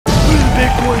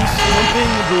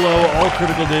below all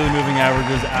critical daily moving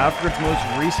averages after its most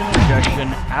recent rejection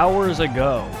hours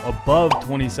ago, above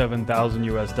 27,000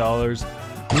 US dollars.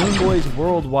 Moon boys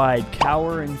worldwide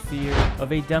cower in fear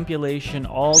of a dumpulation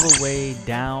all the way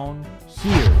down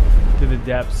here to the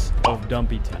depths of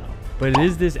Dumpy Town. But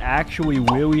is this actually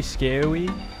really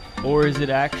scary, or is it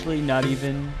actually not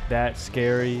even that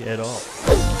scary at all?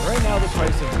 Right now, the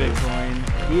price of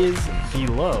Bitcoin is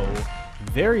below,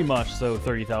 very much so,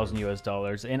 30,000 US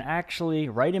dollars, and actually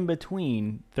right in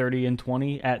between 30 and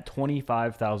 20 at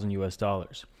 25,000 US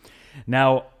dollars.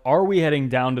 Now, are we heading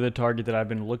down to the target that I've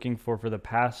been looking for the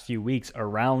past few weeks,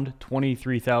 around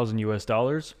 23,000 US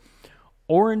dollars?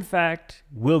 Or in fact,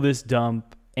 will this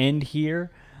dump end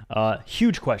here?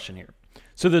 Huge question here.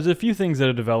 So there's a few things that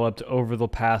have developed over the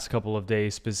past couple of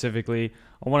days. Specifically,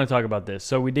 I want to talk about this.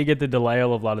 So we did get the delay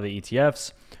of a lot of the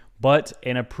ETFs, but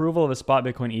an approval of a spot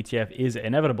Bitcoin ETF is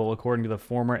inevitable, according to the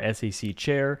former SEC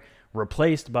chair,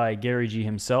 replaced by Gary G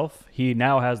himself. He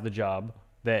now has the job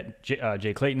that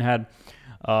Jay Clayton had.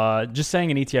 Just saying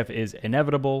an ETF is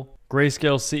inevitable.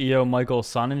 Grayscale CEO Michael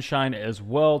Sonnenschein as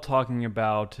well, talking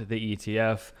about the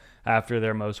ETF after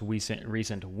their most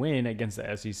recent win against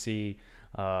the SEC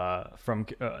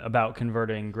about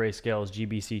converting Grayscale's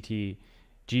BTC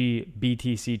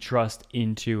trust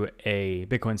into a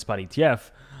Bitcoin spot ETF.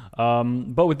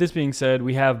 But with this being said,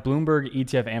 we have Bloomberg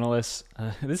ETF analysts.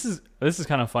 This is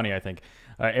kind of funny, I think.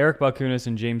 Eric Balchunas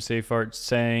and James Seyfarth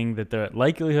saying that the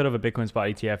likelihood of a Bitcoin spot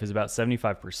ETF is about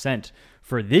 75%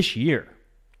 for this year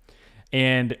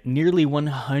and nearly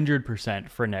 100%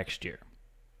 for next year.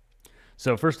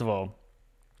 So first of all,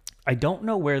 I don't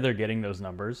know where they're getting those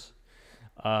numbers.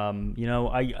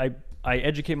 I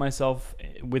educate myself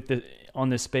on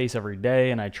this space every day,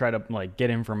 and I try to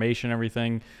get information and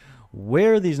everything.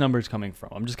 Where are these numbers coming from?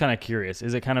 I'm just kind of curious.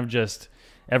 Is it kind of just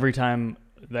every time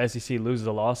the SEC loses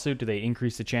a lawsuit, do they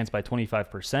increase the chance by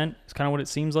 25%? It's kind of what it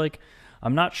seems like.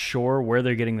 I'm not sure where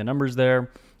they're getting the numbers there.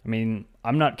 I mean,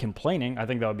 I'm not complaining. I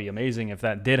think that would be amazing if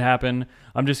that did happen.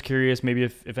 I'm just curious, maybe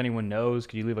if anyone knows,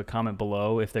 could you leave a comment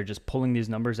below if they're just pulling these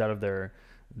numbers out of their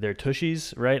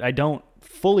tushies, right? I don't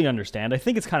fully understand. I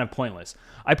think it's kind of pointless.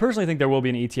 I personally think there will be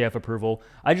an ETF approval.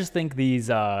 I just think these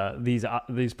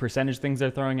percentage things they're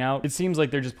throwing out, it seems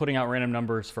like they're just putting out random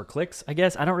numbers for clicks, I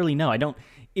guess. I don't really know.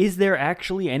 Is there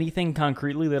actually anything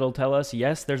concretely that'll tell us,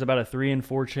 yes, there's about a 3 in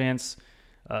 4 chance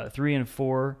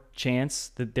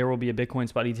that there will be a Bitcoin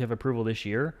spot ETF approval this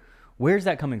year? Where's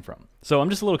that coming from? So I'm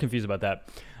just a little confused about that.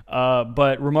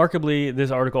 But remarkably, this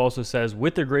article also says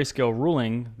with their Grayscale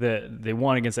ruling that they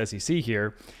won against SEC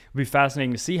here, it'll be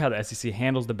fascinating to see how the SEC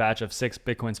handles the batch of 6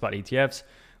 Bitcoin spot ETFs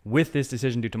with this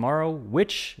decision due tomorrow,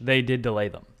 which they did delay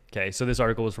them. Okay, so this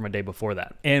article was from a day before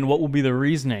that. And what will be the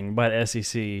reasoning by the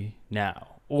SEC now?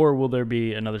 Or will there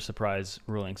be another surprise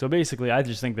ruling? So basically, I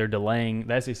just think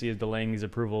the SEC is delaying these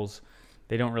approvals.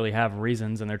 They don't really have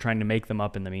reasons, and they're trying to make them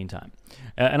up in the meantime.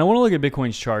 And I want to look at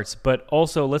Bitcoin's charts, but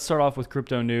also let's start off with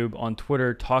Crypto Noob on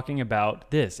Twitter talking about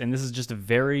this. And this is just a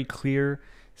very clear,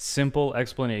 simple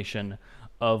explanation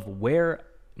of where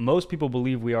most people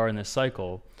believe we are in this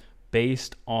cycle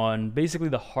based on basically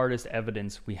the hardest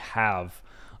evidence we have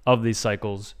of these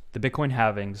cycles, the Bitcoin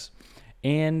halvings,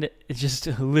 and it's just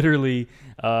literally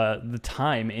the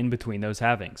time in between those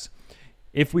halvings.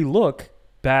 If we look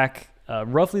back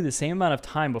roughly the same amount of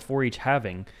time before each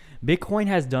halving, Bitcoin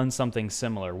has done something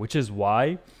similar, which is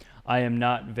why I am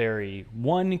not very,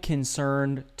 1,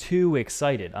 concerned, 2,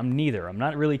 excited. I'm neither. I'm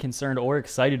not really concerned or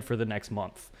excited for the next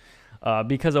month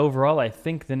because overall I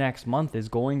think the next month is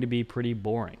going to be pretty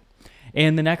boring.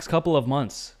 And the next couple of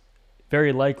months,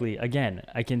 very likely, again,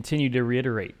 I continue to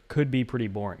reiterate, could be pretty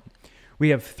boring. We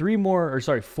have 4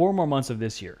 more months of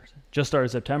this year. Just started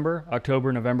September,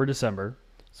 October, November, December.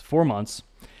 It's 4 months.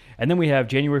 And then we have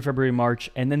January, February, March,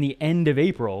 and then the end of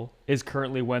April is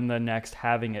currently when the next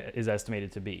halving is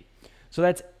estimated to be. So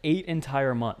that's 8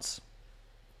 entire months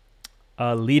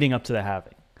leading up to the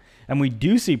halving. And we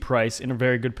do see price in a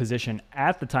very good position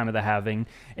at the time of the halving,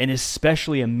 and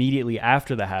especially immediately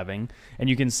after the halving. And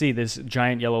you can see this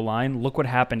giant yellow line. Look what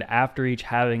happened after each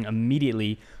halving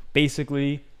immediately.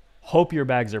 Basically, hope your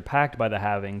bags are packed by the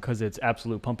halving because it's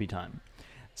absolute pumpy time.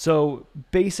 So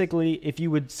basically, if you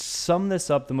would sum this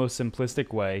up the most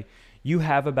simplistic way, you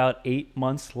have about 8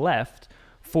 months left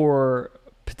for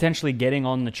potentially getting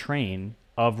on the train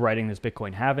of writing this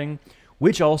Bitcoin halving,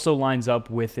 which also lines up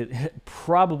with it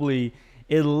probably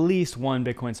at least one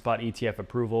Bitcoin spot ETF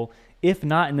approval, if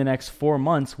not in the next 4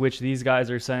 months, which these guys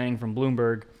are saying from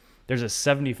Bloomberg, there's a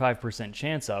 75%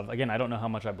 chance of. Again, I don't know how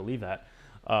much I believe that.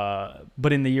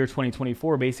 But in the year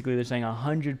 2024, basically they're saying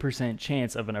 100%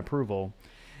 chance of an approval.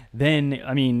 then,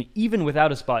 I mean, even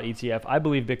without a spot ETF, I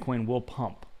believe Bitcoin will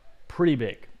pump pretty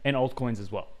big, and altcoins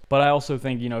as well. But I also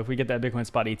think, you know, if we get that Bitcoin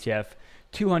spot ETF,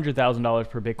 $200,000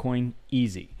 per Bitcoin,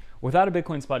 easy. Without a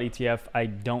Bitcoin spot ETF, I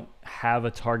don't have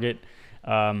a target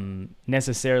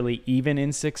necessarily even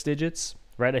in 6 digits,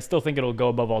 right? I still think it'll go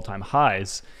above all-time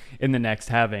highs in the next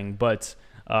halving, but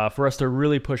for us to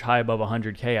really push high above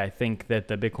 100K, I think that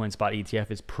the Bitcoin spot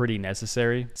ETF is pretty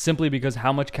necessary, simply because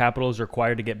how much capital is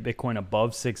required to get Bitcoin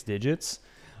above 6 digits.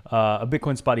 A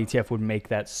Bitcoin spot ETF would make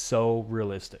that so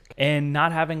realistic. And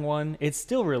not having one, it's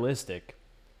still realistic,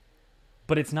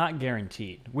 but it's not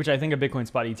guaranteed, which I think a Bitcoin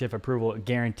spot ETF approval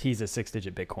guarantees a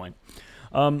 6-digit Bitcoin.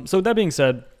 So with that being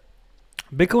said,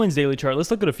 Bitcoin's daily chart,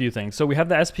 let's look at a few things. So we have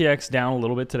the SPX down a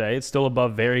little bit today. It's still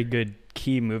above very good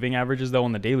key moving averages though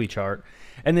on the daily chart.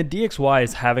 And the DXY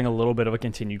is having a little bit of a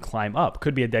continued climb up.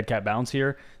 Could be a dead cat bounce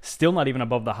here. Still not even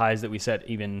above the highs that we set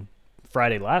even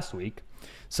Friday last week.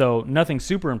 So nothing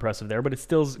super impressive there, but it's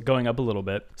still going up a little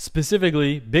bit.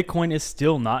 Specifically, Bitcoin is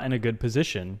still not in a good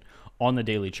position on the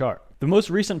daily chart. The most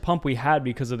recent pump we had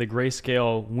because of the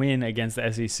grayscale win against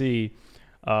the SEC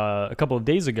a couple of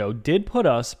days ago did put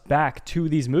us back to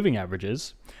these moving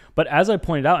averages. But as I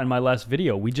pointed out in my last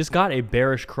video, we just got a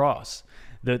bearish cross.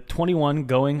 The 21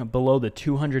 going below the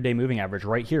 200-day moving average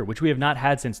right here, which we have not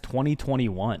had since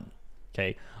 2021.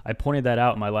 Okay, I pointed that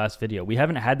out in my last video. We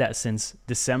haven't had that since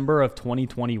December of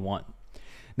 2021.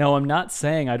 Now, I'm not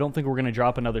saying I don't think we're going to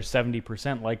drop another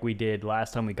 70% like we did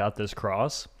last time we got this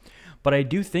cross, but I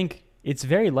do think it's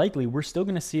very likely we're still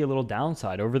going to see a little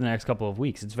downside over the next couple of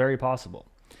weeks. It's very possible.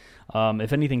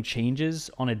 If anything changes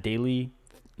on a daily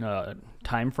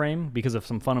time frame because of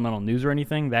some fundamental news or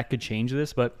anything, that could change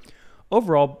this. But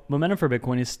overall, momentum for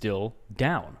Bitcoin is still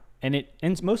down. And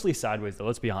it's mostly sideways, though.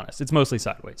 Let's be honest. It's mostly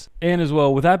sideways. And as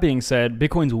well, with that being said,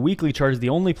 Bitcoin's weekly chart is the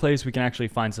only place we can actually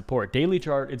find support. Daily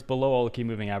chart, it's below all the key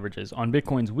moving averages. On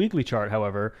Bitcoin's weekly chart,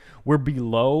 however, we're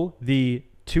below the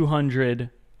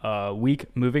 200 week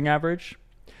moving average,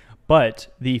 but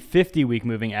the 50-week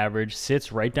moving average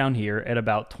sits right down here at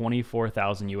about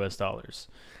 24,000 US dollars.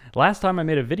 Last time I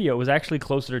made a video, it was actually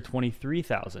closer to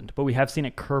 23,000, but we have seen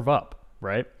it curve up,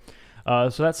 right?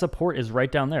 So that support is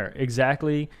right down there,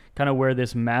 exactly kind of where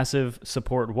this massive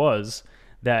support was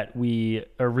that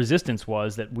or resistance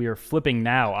was that we are flipping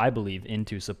now, I believe,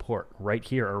 into support right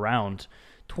here around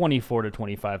 24 to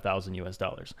 25,000 US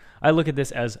dollars. I look at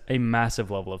this as a massive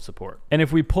level of support. And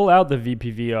if we pull out the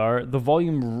VPVR, the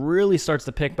volume really starts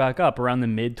to pick back up around the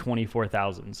mid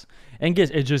 24,000s. And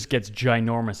it just gets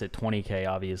ginormous at 20K,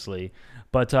 obviously.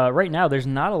 But right now, there's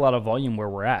not a lot of volume where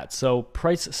we're at. So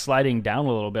price sliding down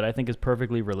a little bit, I think, is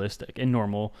perfectly realistic and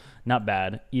normal, not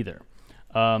bad either.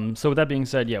 So with that being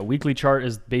said, yeah, weekly chart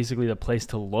is basically the place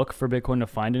to look for Bitcoin to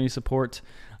find any support.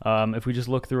 If we just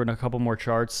look through in a couple more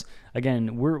charts,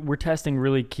 again, we're testing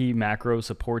really key macro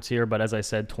supports here. But as I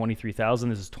said, 23,000,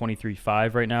 this is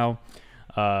 23.5 right now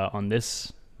on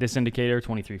this indicator.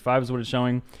 23.5 is what it's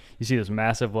showing. You see this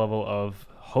massive level of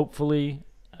hopefully,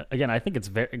 again, I think it's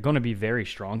going to be very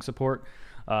strong support.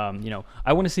 You know,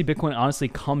 I want to see Bitcoin honestly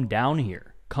come down here.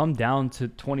 Come down to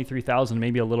 23,000,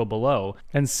 maybe a little below,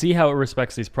 and see how it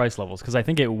respects these price levels, because I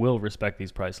think it will respect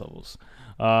these price levels.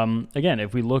 Again,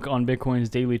 if we look on Bitcoin's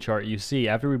daily chart, you see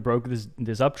after we broke this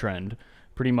uptrend,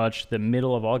 pretty much the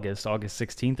middle of August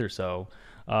 16th or so,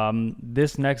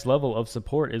 this next level of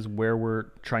support is where we're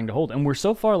trying to hold. And we're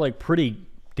so far like pretty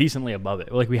decently above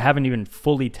it. Like we haven't even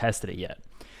fully tested it yet.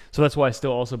 So that's why I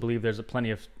still also believe there's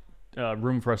plenty of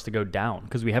room for us to go down,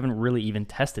 because we haven't really even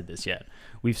tested this yet.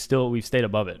 We've stayed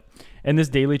above it. And this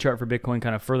daily chart for Bitcoin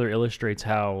kind of further illustrates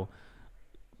how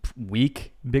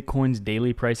weak Bitcoin's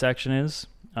daily price action is.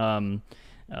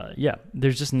 Yeah,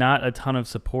 there's just not a ton of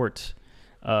support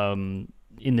in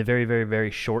the very, very,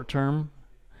 very short term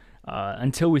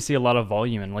until we see a lot of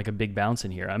volume and like a big bounce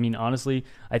in here. I mean, honestly,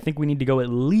 I think we need to go at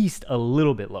least a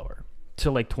little bit lower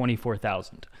to like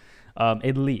 24,000.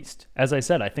 At least. As I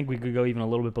said, I think we could go even a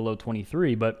little bit below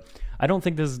 23, but I don't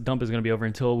think this dump is going to be over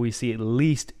until we see at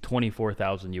least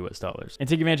 24,000 US dollars. And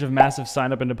take advantage of massive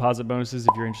sign up and deposit bonuses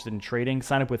if you're interested in trading.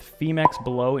 Sign up with Femex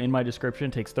below in my description.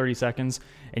 It takes 30 seconds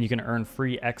and you can earn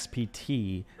free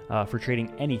XPT for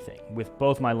trading anything with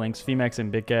both my links, Femex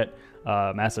and BitGet.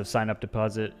 Massive sign up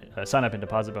and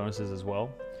deposit bonuses as well.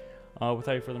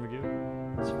 Without any further ado,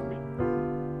 that's it for me.